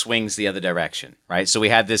backlash swings the other direction, right? So we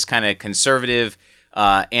had this kind of conservative,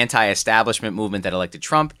 anti-establishment movement that elected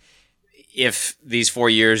Trump. If these 4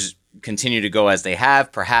 years continue to go as they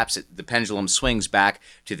have, perhaps the pendulum swings back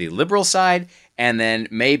to the liberal side, and then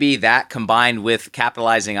maybe that combined with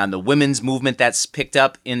capitalizing on the women's movement that's picked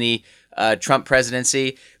up in the Trump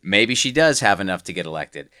presidency, maybe she does have enough to get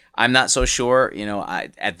elected. I'm not so sure.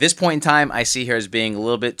 At this point in time, I see her as being a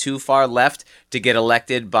little bit too far left to get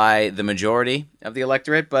elected by the majority of the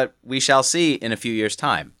electorate, but we shall see in a few years'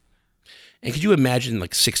 time. And could you imagine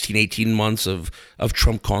like 16, 18 months of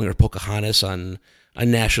Trump calling her Pocahontas on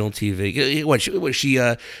national TV?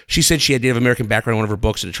 She said she had Native American background in one of her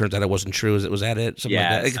books, and it turns out it wasn't true. Was that it? Something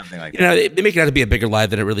like that. Something like that. They make it out to be a bigger lie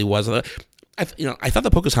than it really was. I thought the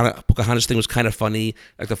Pocahontas thing was kind of funny.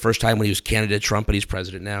 Like the first time when he was candidate Trump, but he's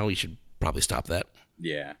president now. He should probably stop that.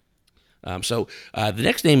 Yeah. So the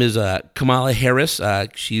next name is Kamala Harris.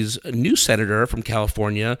 She's a new senator from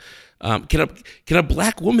California. Can a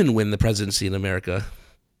black woman win the presidency in America?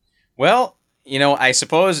 Well, I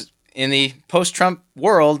suppose in the post-Trump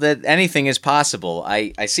world that anything is possible.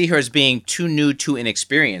 I see her as being too new, too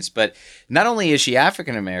inexperienced. But not only is she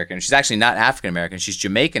African-American, she's actually not African-American, she's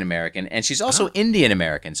Jamaican-American, and she's also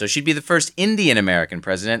Indian-American. So she'd be the first Indian-American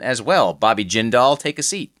president as well. Bobby Jindal, take a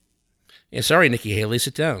seat. Yeah, sorry, Nikki Haley,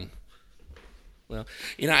 sit down. Well,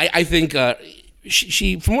 I think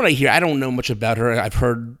she, from what I hear, I don't know much about her. I've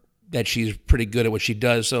heard that she's pretty good at what she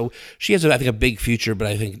does. So she has, I think, a big future, but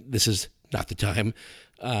I think this is not the time.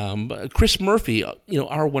 Chris Murphy,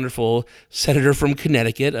 our wonderful senator from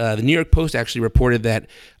Connecticut. The New York Post actually reported that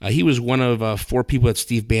he was one of 4 people that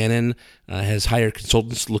Steve Bannon has hired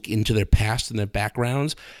consultants to look into their past and their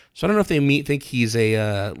backgrounds. So I don't know if they think he's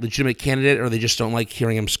a legitimate candidate, or they just don't like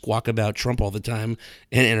hearing him squawk about Trump all the time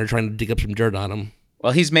and are trying to dig up some dirt on him.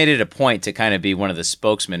 Well, he's made it a point to kind of be one of the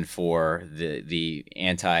spokesmen for the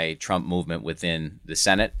anti-Trump movement within the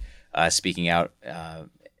Senate, speaking out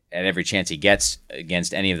at every chance he gets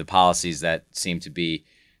against any of the policies that seem to be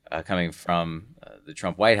coming from the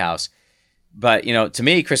Trump White House. But, to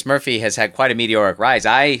me, Chris Murphy has had quite a meteoric rise.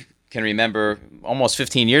 I can remember almost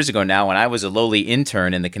 15 years ago now when I was a lowly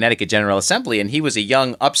intern in the Connecticut General Assembly, and he was a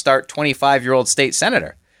young, upstart 25-year-old state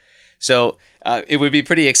senator. So it would be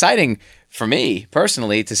pretty exciting for me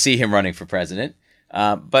personally to see him running for president.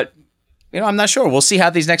 But, I'm not sure. We'll see how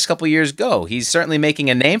these next couple of years go. He's certainly making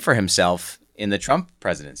a name for himself in the Trump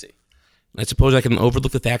presidency. I suppose I can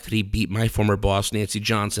overlook the fact that he beat my former boss, Nancy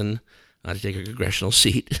Johnson, to take a congressional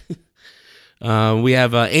seat. We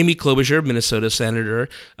have Amy Klobuchar, Minnesota senator.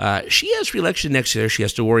 She has re-election next year she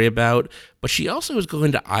has to worry about, but she also is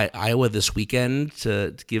going to Iowa this weekend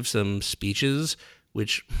to give some speeches,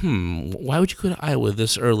 which, why would you go to Iowa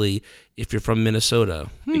this early if you're from Minnesota?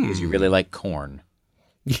 Because you really like corn.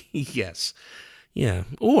 Yes. Yeah.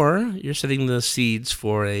 Or you're setting the seeds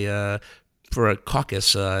for a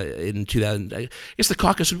caucus in 2000. I guess the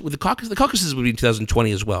caucuses would be in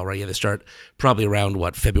 2020 as well, right? Yeah, they start probably around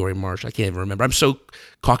February, March. I can't even remember. I'm so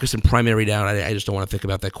caucus and primary down. I just don't want to think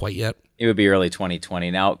about that quite yet. It would be early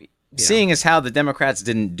 2020. Now, seeing as how the Democrats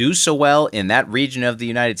didn't do so well in that region of the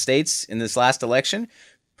United States in this last election,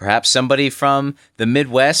 perhaps somebody from the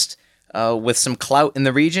Midwest with some clout in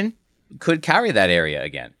the region could carry that area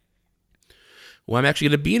again. Well, I'm actually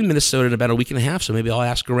going to be in Minnesota in about a week and a half, so maybe I'll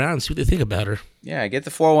ask around and see what they think about her. Yeah, get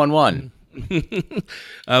the 411.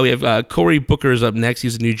 We have Cory Booker's up next.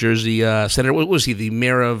 He's a New Jersey senator. What was he, the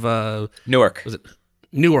mayor of... Newark. Was it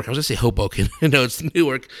Newark? I was going to say Hoboken. No, it's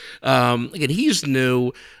Newark. Again, he's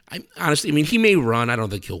new. Honestly, he may run. I don't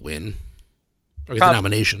think he'll win or get the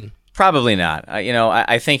nomination. Probably not.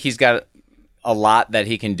 I think he's got a lot that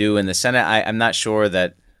he can do in the Senate. I'm not sure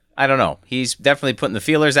that... I don't know. He's definitely putting the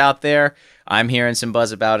feelers out there. I'm hearing some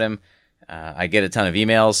buzz about him. I get a ton of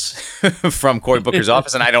emails from Cory Booker's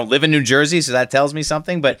office, and I don't live in New Jersey, so that tells me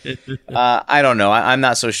something. But I don't know. I'm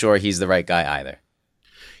not so sure he's the right guy either.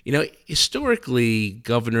 Historically,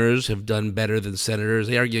 governors have done better than senators.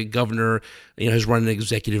 They argue a governor, has run an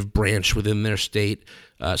executive branch within their state.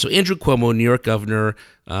 So Andrew Cuomo, New York governor,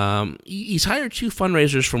 he's hired 2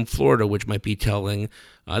 fundraisers from Florida, which might be telling.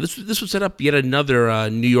 This would set up yet another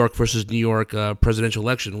New York versus New York presidential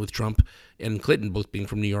election with Trump and Clinton both being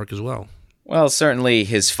from New York as well. Well, certainly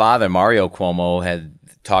his father, Mario Cuomo, had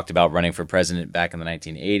talked about running for president back in the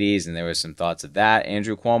 1980s, and there were some thoughts of that.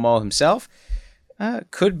 Andrew Cuomo himself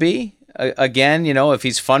could be. Again, if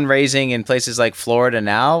he's fundraising in places like Florida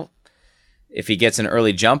now, if he gets an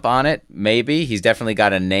early jump on it, maybe. He's definitely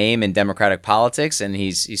got a name in Democratic politics, and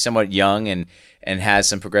he's somewhat young and has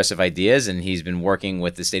some progressive ideas, and he's been working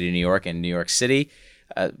with the state of New York and New York City.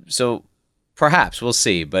 So perhaps, we'll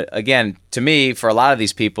see. But again, to me, for a lot of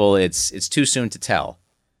these people, it's too soon to tell.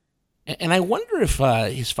 And I wonder if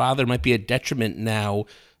his father might be a detriment now,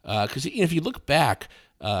 because if you look back,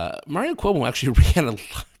 Mario Cuomo actually ran a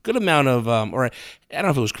good amount of, or I don't know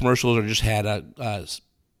if it was commercials or just had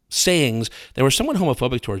sayings that were somewhat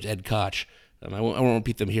homophobic towards Ed Koch. I won't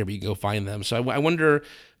repeat them here, but you can go find them. So I wonder,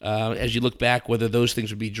 as you look back, whether those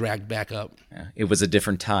things would be dragged back up. Yeah, it was a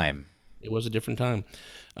different time. It was a different time.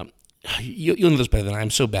 You'll know this better than I am.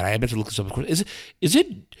 So bad. I meant to look this up. Of course, is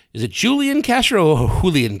it Julian Castro or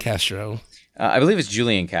Julian Castro? I believe it's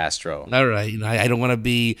Julian Castro. All right. I don't want to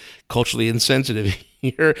be culturally insensitive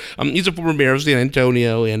here. He's a former mayor of San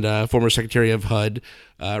Antonio and former secretary of HUD.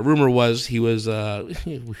 Rumor was he was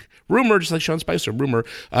rumor, just like Sean Spicer.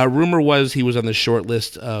 Rumor was he was on the short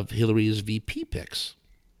list of Hillary's VP picks.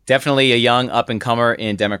 Definitely a young up-and-comer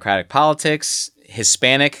in Democratic politics.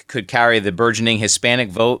 Hispanic, could carry the burgeoning Hispanic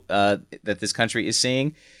vote that this country is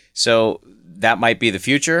seeing. So that might be the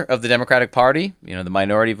future of the Democratic Party, the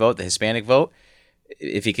minority vote, the Hispanic vote.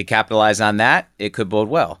 If he could capitalize on that, it could bode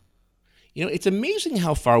well. It's amazing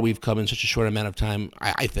how far we've come in such a short amount of time,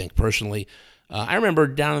 I think, personally. I remember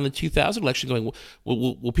down in the 2000 election going,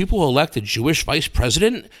 will people elect a Jewish vice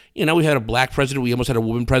president? We had a black president. We almost had a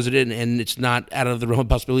woman president, and it's not out of the realm of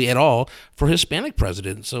possibility at all for a Hispanic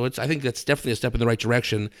president. So I think that's definitely a step in the right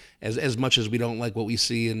direction, as much as we don't like what we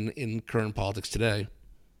see in current politics today.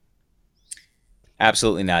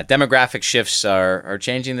 Absolutely not. Demographic shifts are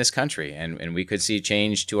changing this country, and we could see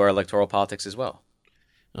change to our electoral politics as well.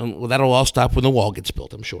 Well, that'll all stop when the wall gets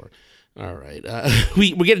built, I'm sure. All right.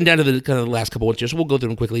 We're getting down to the kind of the last couple ones here, so we'll go through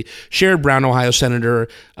them quickly. Sherrod Brown, Ohio Senator.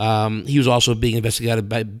 He was also being investigated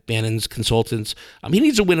by Bannon's consultants. He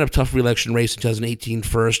needs to win a tough re-election race in 2018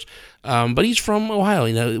 first, but he's from Ohio.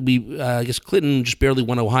 I guess Clinton just barely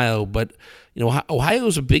won Ohio, but Ohio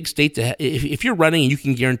is a big state to if you're running and you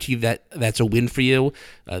can guarantee that that's a win for you,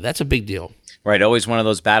 that's a big deal. Right, always one of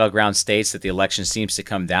those battleground states that the election seems to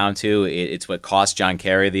come down to. It's what cost John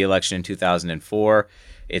Kerry the election in 2004.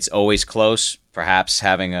 It's always close, perhaps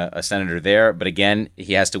having a senator there. But again,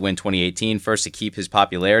 he has to win 2018 first to keep his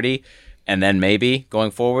popularity. And then maybe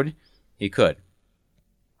going forward, he could.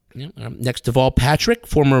 Yeah. Next of all, Patrick,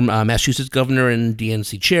 former Massachusetts governor and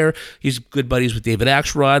DNC chair. He's good buddies with David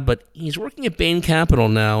Axelrod, but he's working at Bain Capital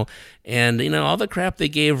now. And, all the crap they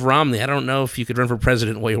gave Romney, I don't know if you could run for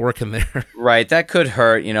president while you're working there. Right. That could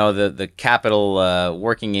hurt. The capital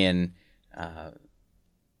working in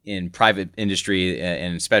private industry,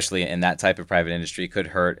 and especially in that type of private industry, could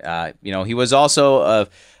hurt. He was also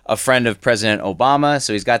a friend of President Obama,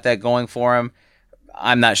 so he's got that going for him.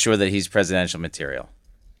 I'm not sure that he's presidential material.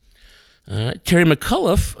 Terry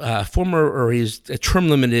McAuliffe, he's a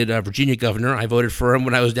term-limited Virginia governor. I voted for him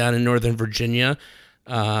when I was down in Northern Virginia.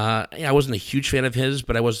 I wasn't a huge fan of his,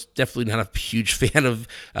 but I was definitely not a huge fan of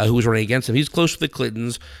who was running against him. He's close with the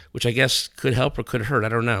Clintons, which I guess could help or could hurt. I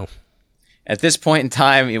don't know. At this point in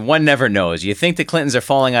time, one never knows. You think the Clintons are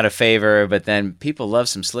falling out of favor, but then people love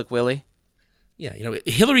some Slick Willie. Yeah,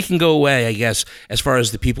 Hillary can go away, I guess, as far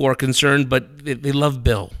as the people are concerned, but they love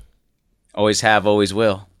Bill. Always have, always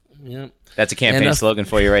will. Yeah. That's a campaign slogan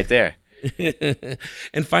for you right there.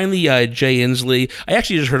 And finally, Jay Inslee. I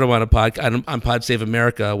actually just heard him on on Pod Save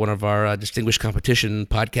America, one of our distinguished competition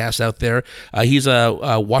podcasts out there. He's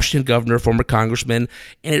a Washington governor, former congressman,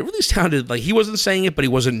 and it really sounded like he wasn't saying it, but he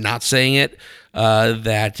wasn't not saying it.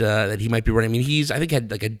 That he might be running. I mean, I think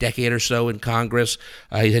had like a decade or so in Congress.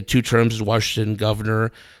 He had 2 terms as Washington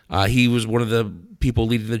governor. He was one of the people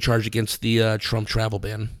leading the charge against the Trump travel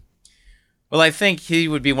ban. Well, I think he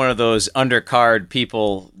would be one of those undercard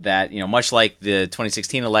people that, much like the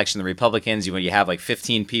 2016 election, the Republicans, you have like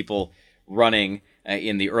 15 people running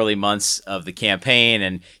in the early months of the campaign,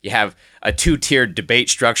 and you have a 2-tiered debate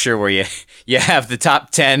structure where you have the top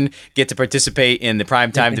 10 get to participate in the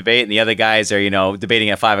primetime debate, and the other guys are, debating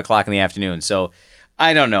at 5 o'clock in the afternoon. So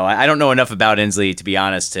I don't know. I don't know enough about Inslee, to be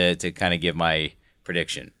honest, to kind of give my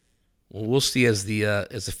prediction. Well, we'll see as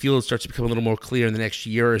the field starts to become a little more clear in the next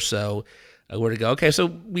year or so where to go. Okay, so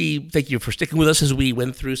we thank you for sticking with us as we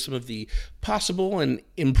went through some of the possible and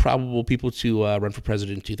improbable people to run for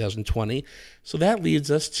president in 2020. So that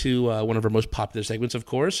leads us to one of our most popular segments, of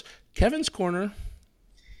course, Kevin's Corner.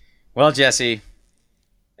 Well, Jesse,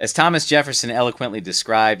 as Thomas Jefferson eloquently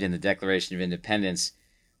described in the Declaration of Independence,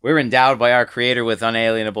 we're endowed by our Creator with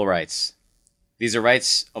unalienable rights. These are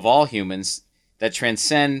rights of all humans that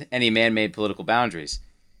transcend any man-made political boundaries.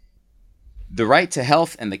 The right to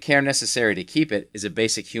health and the care necessary to keep it is a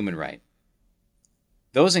basic human right.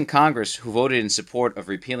 Those in Congress who voted in support of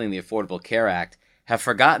repealing the Affordable Care Act have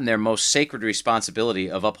forgotten their most sacred responsibility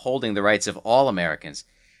of upholding the rights of all Americans,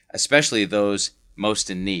 especially those most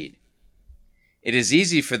in need. It is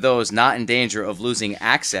easy for those not in danger of losing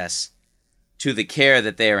access to the care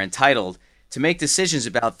that they are entitled to make decisions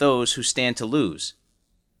about those who stand to lose.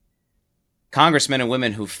 Congressmen and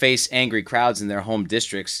women who face angry crowds in their home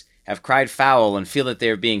districts have cried foul and feel that they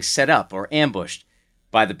are being set up or ambushed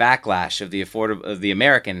by the backlash of the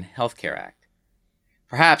American Health Care Act.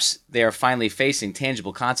 Perhaps they are finally facing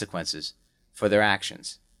tangible consequences for their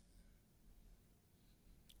actions.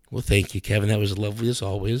 Well, thank you, Kevin. That was lovely as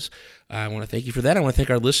always. I want to thank you for that. I want to thank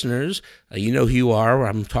our listeners. You know who you are.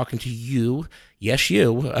 I'm talking to you. Yes,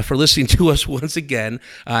 you, for listening to us once again.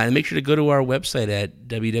 And make sure to go to our website at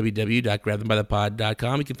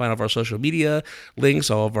www.grabthembythepod.com. You can find all of our social media links,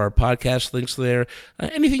 all of our podcast links there,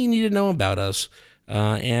 anything you need to know about us.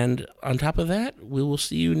 And on top of that, we will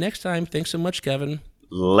see you next time. Thanks so much, Kevin.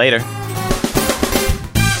 Later.